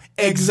responds,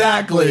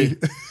 exactly.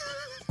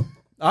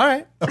 All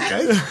right.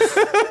 Okay.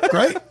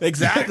 Great.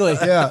 Exactly.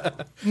 Yeah.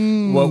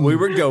 What we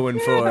were going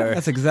for.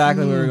 That's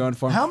exactly what we were going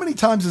for. How many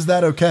times is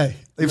that okay?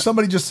 If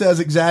somebody just says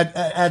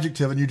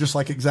adjective and you're just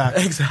like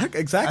exactly.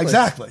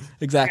 Exactly.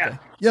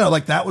 Yeah,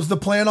 like that was the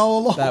plan all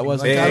along. That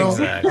was like,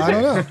 exactly. I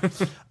don't know.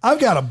 I've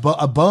got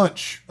a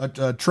bunch,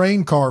 a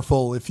train car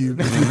full if you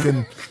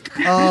can.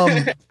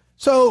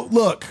 So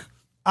look,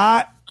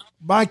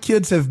 my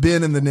kids have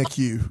been in the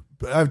NICU.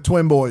 I have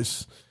twin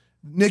boys.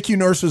 NICU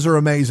nurses are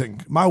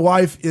amazing. My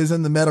wife is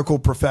in the medical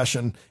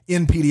profession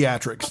in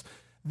pediatrics.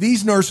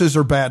 These nurses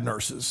are bad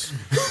nurses.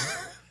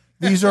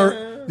 These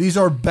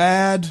are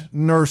bad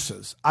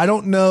nurses. I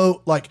don't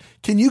know, like,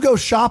 can you go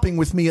shopping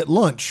with me at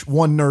lunch?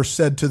 One nurse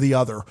said to the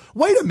other.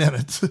 Wait a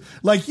minute.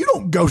 Like, you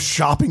don't go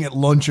shopping at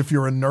lunch if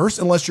you're a nurse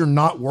unless you're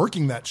not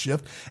working that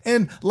shift.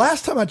 And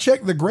last time I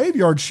checked, the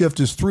graveyard shift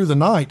is through the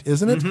night,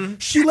 isn't it? Mm-hmm.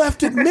 She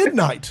left at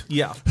midnight.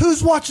 Yeah.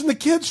 Who's watching the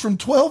kids from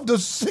 12 to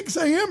 6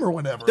 a.m. or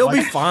whatever? They'll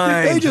be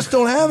fine. They just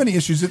don't have any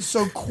issues. It's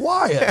so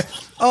quiet.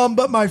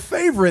 But my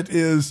favorite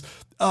is...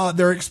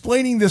 they're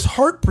explaining this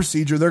heart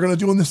procedure they're going to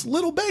do on this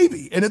little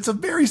baby. And it's a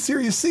very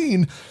serious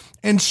scene.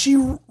 And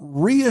she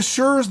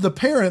reassures the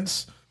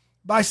parents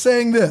by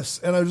saying this.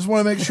 And I just want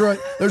to make sure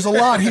there's a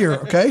lot here.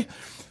 Okay.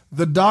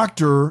 The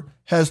doctor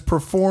has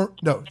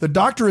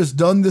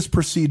done this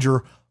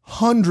procedure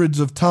hundreds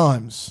of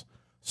times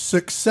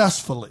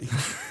successfully.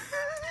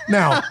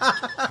 Now,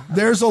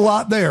 there's a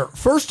lot there.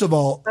 First of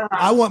all,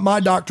 I want my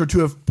doctor to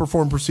have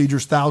performed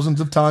procedures thousands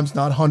of times,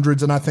 not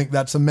hundreds, and I think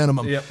that's a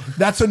minimum. Yep.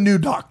 That's a new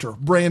doctor,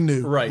 brand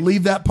new. Right.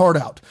 Leave that part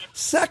out.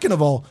 Second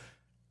of all,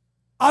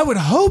 I would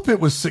hope it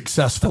was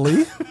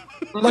successfully.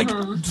 Like,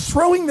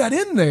 throwing that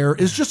in there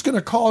is just going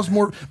to cause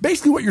more.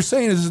 Basically, what you're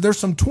saying is there's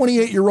some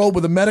 28-year-old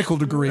with a medical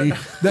degree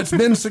that's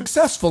been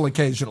successful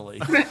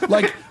occasionally.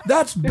 Like,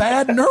 that's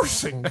bad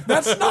nursing.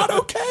 That's not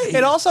okay.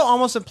 It also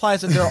almost implies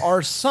that there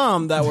are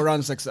some that were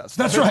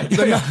unsuccessful. That's right.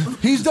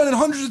 He's done it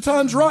hundreds of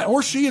times right,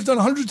 or she has done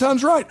it hundreds of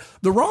times right.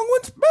 The wrong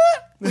ones,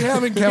 we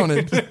haven't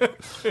counted.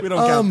 We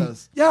don't count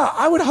those. Yeah,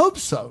 I would hope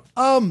so.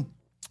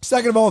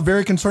 Second of all,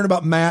 very concerned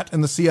about Matt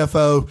and the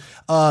CFO.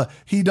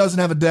 He doesn't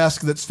have a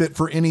desk that's fit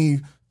for any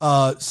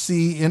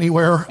C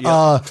anywhere.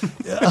 Yeah.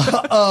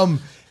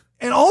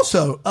 And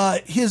also,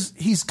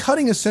 he's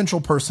cutting essential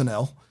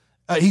personnel.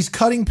 He's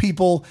cutting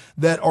people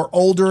that are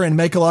older and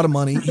make a lot of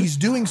money. He's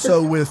doing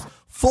so with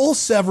full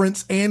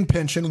severance and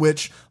pension,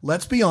 which,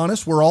 let's be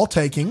honest, we're all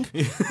taking.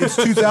 It's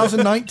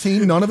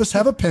 2019. None of us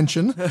have a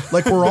pension.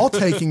 Like, we're all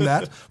taking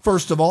that.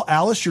 First of all,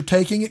 Alice, you're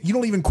taking it. You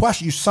don't even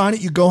question. You sign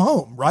it, you go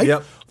home, right?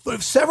 Yep.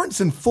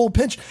 Severance and full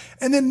pension.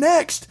 And then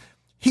next,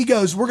 he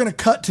goes, we're going to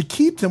cut to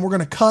keep them. We're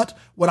going to cut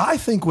what I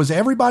think was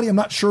everybody. I'm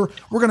not sure.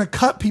 We're going to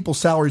cut people's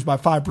salaries by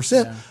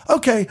 5%. Yeah.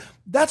 Okay,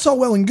 that's all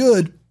well and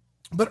good.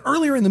 But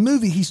earlier in the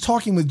movie, he's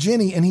talking with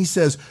Jenny and he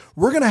says,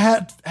 we're going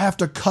to have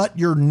to cut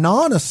your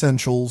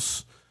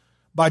non-essentials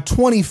by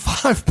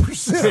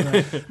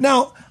 25%.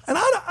 Now, And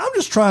I'm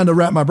just trying to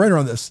wrap my brain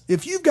around this.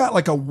 If you've got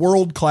like a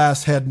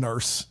world-class head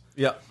nurse,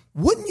 Yeah.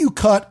 wouldn't you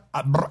cut,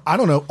 I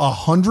don't know,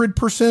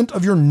 100%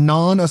 of your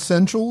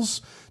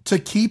non-essentials to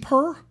keep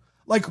her?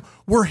 Like,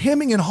 we're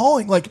hemming and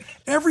hawing. Like,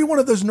 every one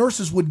of those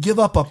nurses would give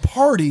up a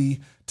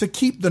party to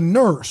keep the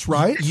nurse,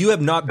 right? You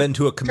have not been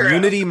to a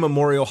community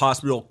memorial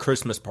hospital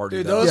Christmas party.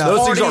 Dude, though.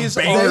 those things parties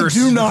are bangers. They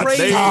do not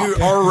They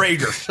stop. are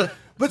raiders.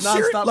 But Non-stop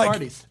seriously, like,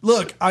 parties.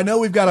 look, I know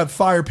we've got to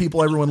fire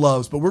people everyone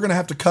loves, but we're going to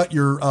have to cut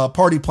your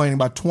party planning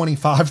by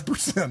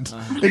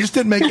 25%. It just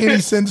didn't make any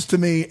sense to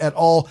me at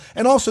all.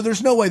 And also,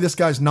 there's no way this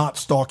guy's not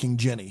stalking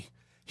Jenny.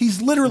 He's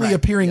literally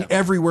appearing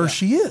everywhere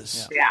she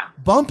is. Yeah.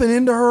 Bumping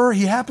into her.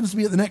 He happens to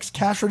be at the next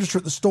cash register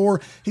at the store.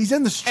 He's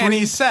in the street. And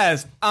he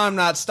says, I'm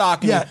not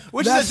stalking Yeah, you,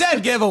 which is a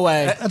dead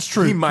giveaway. That's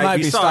true. He might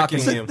be stalking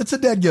you. It's a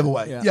dead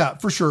giveaway. Yeah,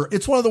 for sure.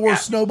 It's one of the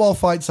worst snowball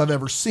fights I've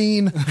ever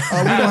seen. We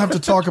don't have to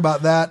talk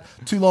about that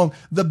too long.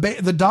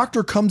 The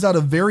doctor comes out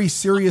of very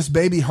serious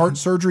baby heart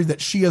surgery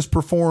that she has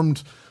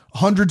performed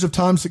hundreds of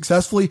times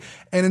successfully,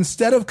 and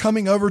instead of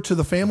coming over to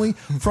the family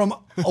from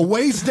a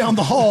ways down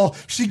the hall,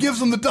 she gives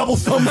them the double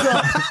thumbs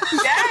up.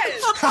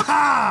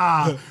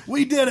 Yes.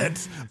 We did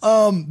it.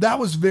 That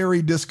was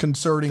very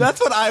disconcerting. That's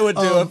what I would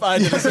do if I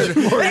did a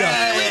surgery.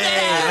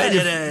 I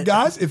did it.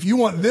 Guys, if you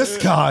want this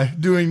guy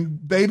doing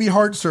baby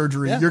heart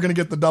surgery, you're going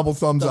to get the double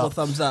thumbs Double up.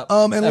 thumbs up.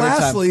 And every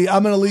lastly,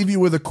 I'm going to leave you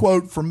with a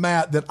quote from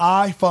Matt that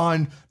I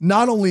find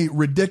not only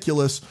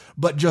ridiculous,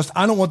 but just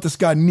I don't want this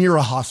guy near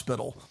a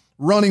hospital.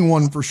 Running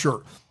one for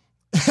sure.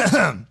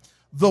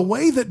 The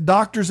way that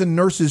doctors and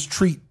nurses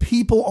treat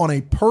people on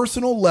a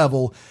personal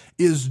level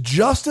is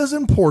just as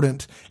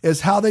important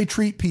as how they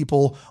treat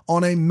people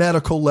on a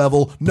medical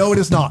level. No, it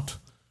is not.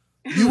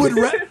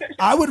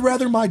 I would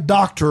rather my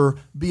doctor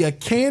be a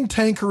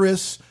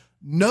cantankerous,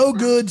 no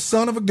good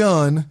son of a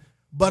gun,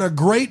 but a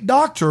great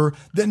doctor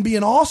than be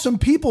an awesome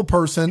people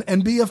person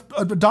and be a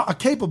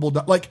capable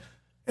doctor. Like,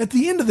 at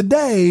the end of the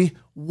day,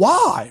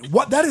 why?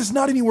 That is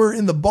not anywhere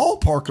in the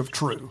ballpark of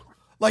true.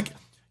 Like,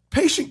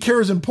 patient care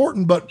is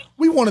important, but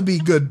we want to be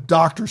good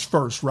doctors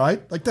first,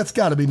 right? Like, that's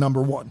got to be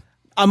number one.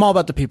 I'm all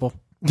about the people.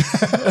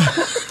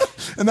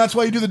 And that's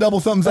why you do the double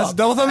thumbs up.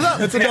 Double thumbs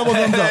up. It's a double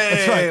thumbs up.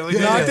 That's right. We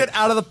knocked it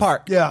out of the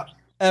park. Yeah.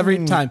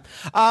 Every time.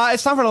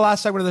 It's time for the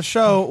last segment of the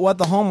show, What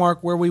the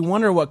Homework, where we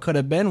wonder what could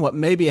have been, what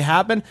maybe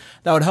happened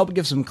that would help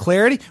give some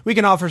clarity. We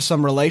can offer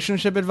some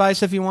relationship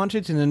advice if you want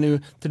to the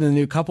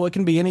new couple. It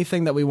can be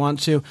anything that we want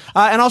to.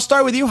 And I'll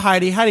start with you,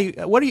 Heidi. Heidi,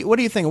 what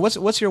do you think?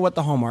 What's your What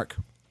the Homework?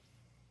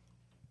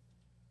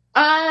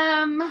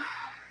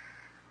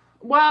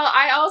 Well,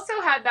 I also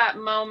had that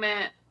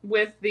moment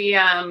with the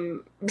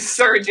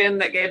surgeon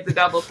that gave the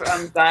double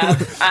thumbs up.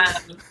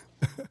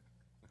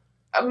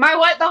 My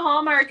What the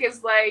Hallmark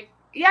is like,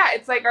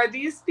 it's like, are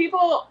these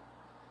people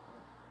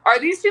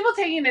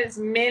taking as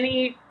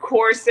many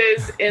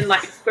courses in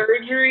like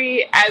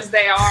surgery as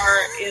they are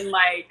in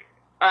like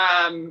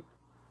I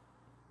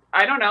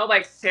don't know,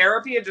 like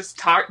therapy and just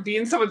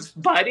being someone's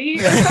buddy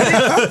or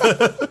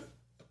something?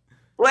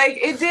 Like,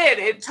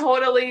 it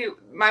totally,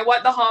 my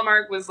What the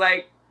Hallmark was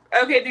like,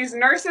 okay, these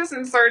nurses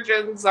and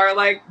surgeons are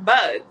like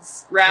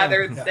buds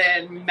rather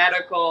than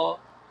medical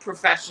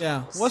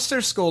professionals. Yeah. What's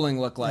their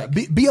schooling look like?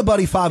 Be a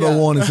buddy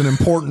 501 is an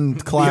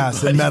important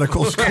class in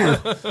medical school.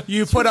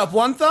 You put up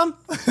one thumb,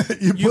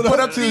 you put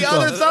up the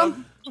other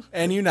thumb,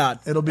 and you nod.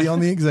 It'll be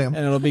on the exam.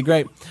 And it'll be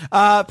great.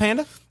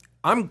 Panda?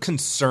 I'm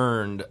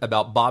concerned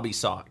about Bobby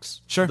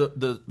Socks. Sure.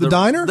 The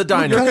diner? The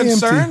diner. You're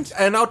concerned?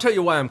 And I'll tell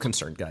you why I'm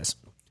concerned, guys.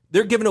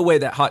 They're giving away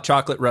that hot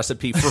chocolate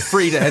recipe for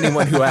free to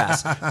anyone who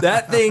asks.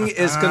 That thing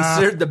is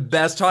considered the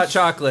best hot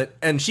chocolate.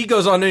 And she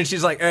goes on in and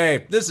she's like,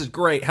 hey, this is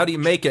great. How do you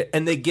make it?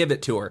 And they give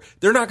it to her.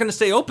 They're not going to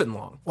stay open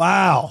long.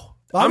 Wow.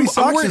 Bobby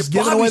Socks is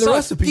giving away the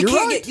recipe. You're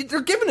right.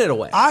 They're giving it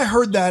away. I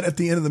heard that at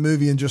the end of the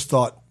movie and just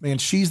thought, man,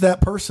 she's that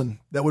person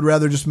that would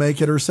rather just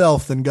make it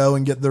herself than go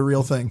and get the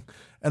real thing.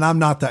 And I'm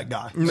not that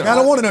guy. No. Like, I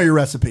don't want to know your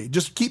recipe.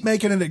 Just keep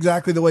making it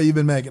exactly the way you've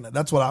been making it.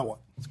 That's what I want.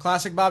 It's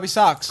classic Bobby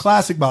Socks.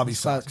 Classic Bobby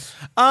Socks.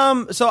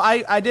 So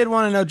I did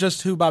want to know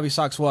just who Bobby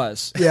Socks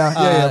was.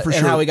 Yeah, for sure.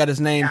 And how he got his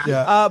name.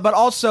 Yeah. But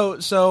also,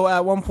 so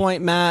at one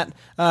point, Matt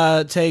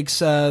takes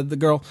the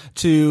girl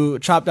to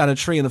chop down a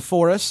tree in the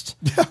forest.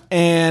 Yeah.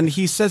 And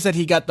he says that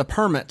he got the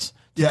permit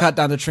to cut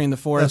down the tree in the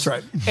forest.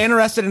 That's right.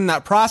 Interested in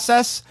that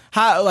process?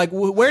 How, like,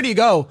 where do you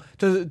go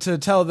to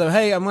tell them,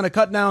 hey, I'm going to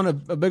cut down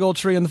a big old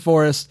tree in the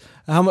forest?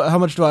 How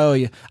much do I owe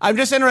you? I'm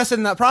just interested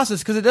in that process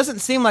because it doesn't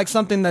seem like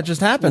something that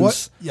just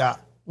happens.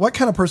 What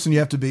kind of person you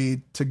have to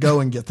be to go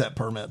and get that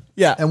permit?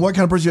 Yeah. And what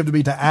kind of person you have to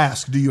be to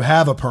ask, do you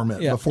have a permit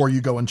before you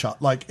go and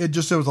chop? Like, there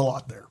was a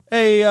lot there.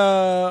 Hey,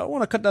 I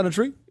want to cut down a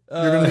tree.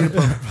 You're going to need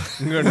a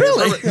permit.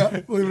 Really? Yeah,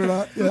 believe it or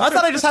not. Yeah. I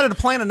thought I just had to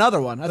plan another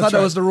one. I thought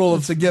that was the rule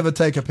of it's a give a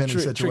take a penny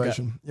tree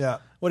situation. Yeah.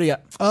 What do you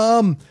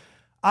got?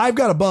 I've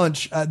got a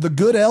bunch. The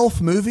Good Elf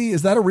movie,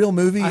 is that a real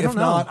movie? I don't if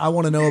know. not, I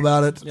want to know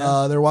about it.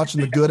 They're watching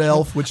The Good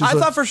Elf, which is I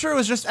thought for sure it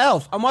was just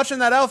Elf. I'm watching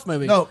that Elf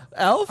movie. No.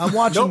 Elf? I'm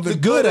watching The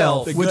Good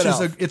Elf, The which Good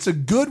is Elf. it's a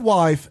good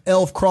wife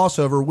elf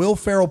crossover. Will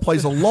Ferrell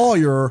plays a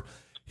lawyer.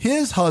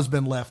 his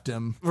husband left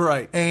him.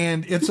 Right.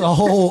 And it's a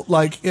whole,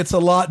 like, it's a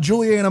lot.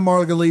 Juliana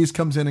Margulies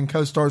comes in and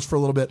co-stars for a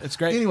little bit. It's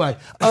great. Anyway,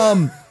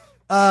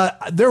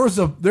 there's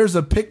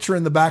a picture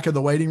in the back of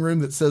the waiting room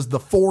that says the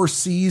 4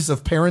 C's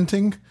of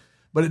parenting,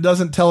 but it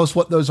doesn't tell us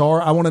what those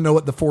are. I want to know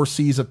what the 4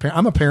 C's of parenting.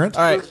 I'm a parent.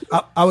 All right.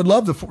 I would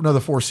love to know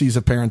the 4 C's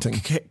of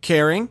parenting.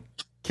 Caring.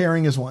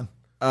 Caring is one.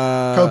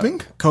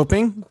 Coping.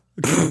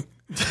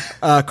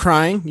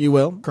 Crying, you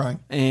will. Crying.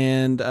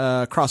 And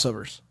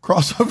crossovers.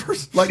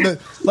 Crossovers?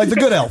 like the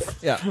good elf.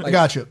 Yeah. I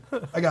got you.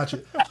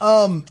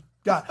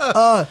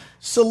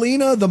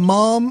 Selena, the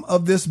mom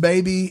of this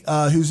baby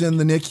who's in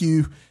the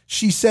NICU,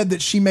 she said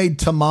that she made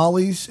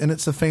tamales and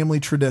it's a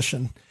family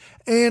tradition.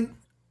 And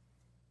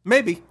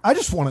maybe I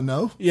just want to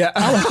know. Yeah.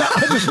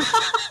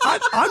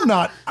 I'm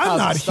not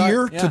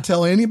here to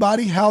tell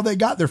anybody how they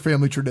got their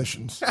family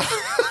traditions.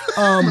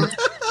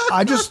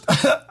 I just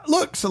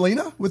look,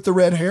 Selena with the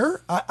red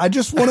hair. I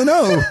just want to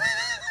know,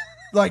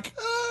 like,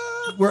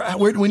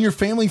 when your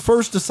family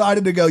first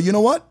decided to go, you know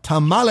what,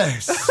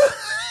 tamales.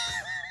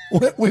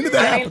 When did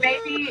that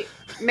happen?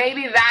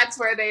 Maybe that's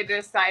where they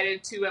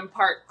decided to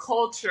impart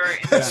culture in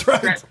That's the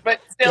right. script,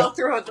 but still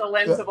through the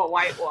lens of a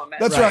white woman.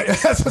 That's right.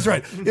 That's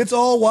right. It's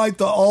all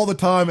white all the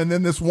time, and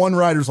then this one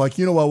writer's like,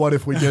 you know what? What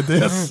if we did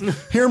this?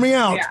 Hear me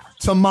out. Yeah.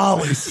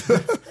 Tamales.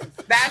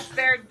 That's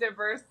their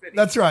diversity.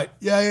 That's right.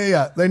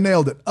 Yeah. They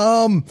nailed it.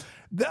 I'm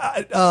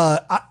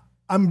a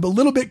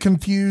little bit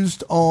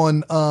confused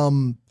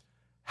on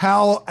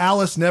how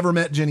Alice never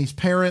met Jenny's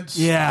parents.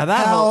 Yeah,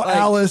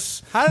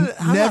 Alice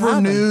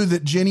never knew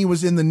that Jenny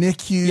was in the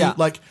NICU. Yeah.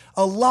 Like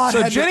a lot.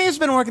 So Jenny has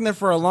been working there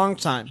for a long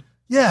time.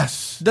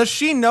 Yes. Does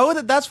she know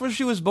that that's where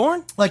she was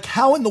born? Like,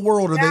 how in the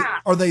world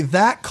are they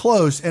that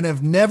close and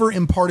have never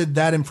imparted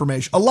that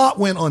information? A lot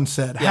went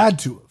unsaid. Yeah. Had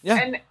to have. Yeah.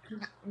 And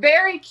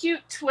very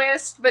cute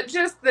twist, but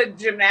just the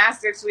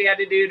gymnastics we had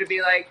to do to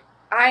be like,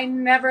 I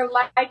never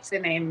liked the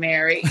name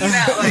Mary. You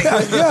know, like,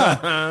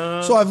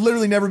 Yeah. So I've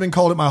literally never been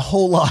called it my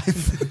whole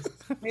life.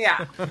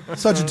 yeah.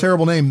 Such a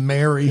terrible name,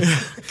 Mary.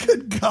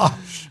 Good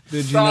gosh.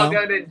 Did you So I'll know?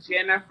 go to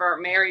Jennifer.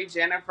 Mary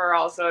Jennifer.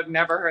 Also, I've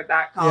never heard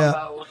that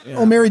combo. Yeah.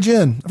 Oh, Mary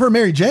Jen. I've heard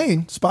Mary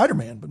Jane,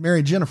 Spider-Man, but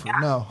Mary Jennifer,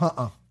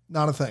 no,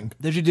 not a thing.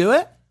 Did you do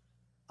it?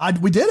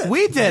 We did it.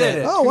 We did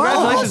it. Oh, wow.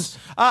 Congratulations.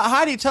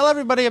 Heidi, tell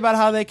everybody about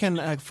how they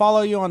can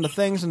follow you on the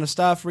things and the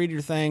stuff, read your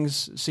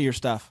things, see your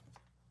stuff.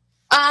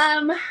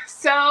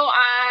 So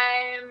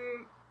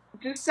I'm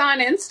just on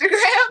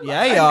Instagram.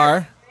 Yeah, you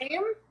are.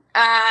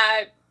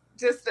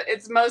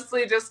 It's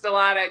mostly just a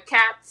lot of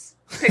cats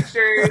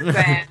pictures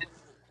and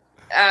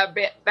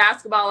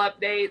basketball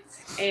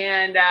updates,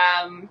 and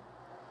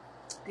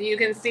you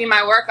can see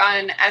my work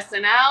on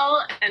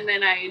SNL, and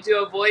then I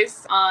do a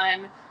voice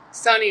on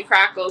Sony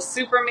Crackle's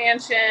Super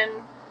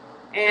Mansion,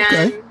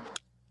 and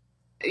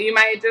you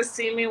might just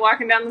see me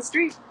walking down the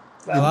street.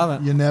 So. I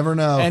love it. You never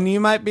know. And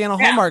you might be in a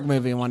Hallmark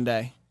movie one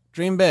day.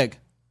 Dream big.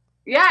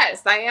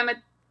 Yes, I am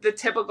the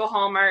typical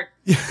Hallmark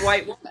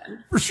white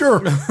woman. For sure.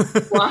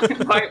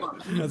 Blonde white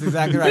woman. That's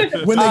exactly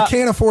right. When they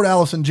can't afford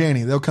Alice and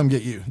Janney, they'll come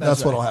get you.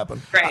 That's what'll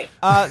happen. Right.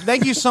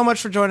 Thank you so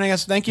much for joining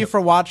us. Thank you for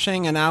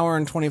watching an hour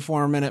and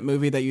 24-minute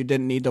movie that you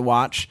didn't need to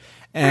watch.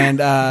 And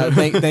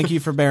thank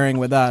you for bearing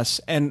with us.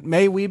 And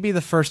may we be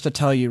the first to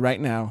tell you right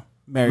now,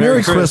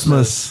 Merry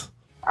Christmas.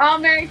 Oh,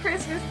 Merry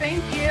Christmas.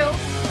 Thank you.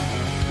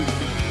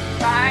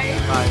 Bye.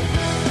 Bye.